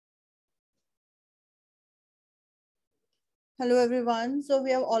Hello everyone. So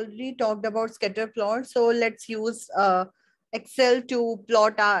we have already talked about scatter plot. So let's use Excel to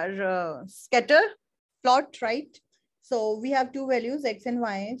plot our scatter plot, right? So we have two values, X and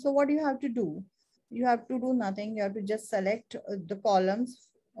Y. So what do you have to do? You have to do nothing. You have to just select the columns,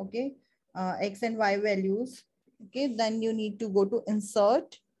 okay? X and Y values. Okay, then you need to go to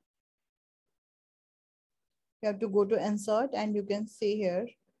insert. You have to go to insert and you can see here,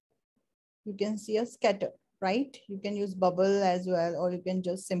 you can see a scatter, right? You can use bubble as well, or you can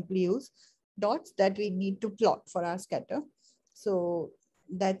just simply use dots that we need to plot for our scatter. So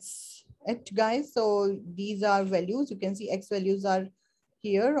that's it, guys. So these are values. You can see X values are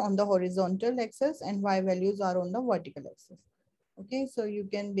here on the horizontal axis and Y values are on the vertical axis. Okay, so you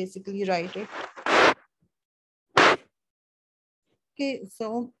can basically write it. Okay,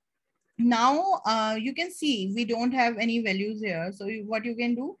 so now you can see we don't have any values here. So what you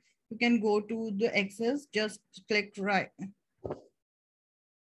can do, you can go to the axis, just click right.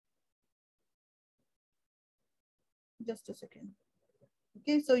 Just a second.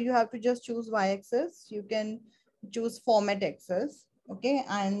 Okay, so you have to just choose y-axis. You can choose format axis. Okay,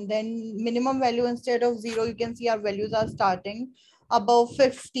 and then minimum value instead of 0, you can see our values are starting above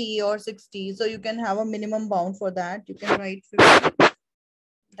 50 or 60. So you can have a minimum bound for that. You can write 50.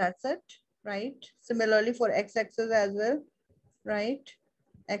 That's it, right? Similarly for x-axis as well, right?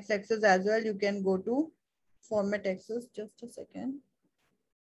 X-axis as well, you can go to format axis. Just a second.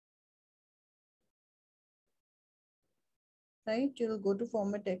 Right, you'll go to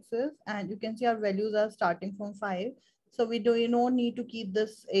format axis and you can see our values are starting from 5. So we do, you know, need to keep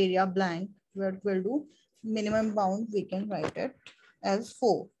this area blank. What we'll do, minimum bound, we can write it as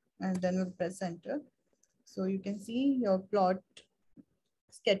 4 and then we'll press enter. So you can see your plot,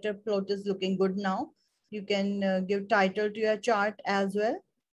 scatter plot is looking good now. You can give title to your chart as well.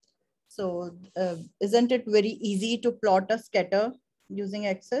 So isn't it very easy to plot a scatter using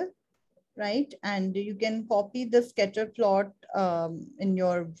Excel? Right? And you can copy the scatter plot in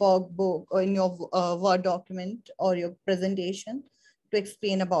your workbook or in your Word document or your presentation to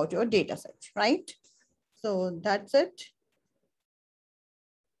explain about your data set, right? So that's it.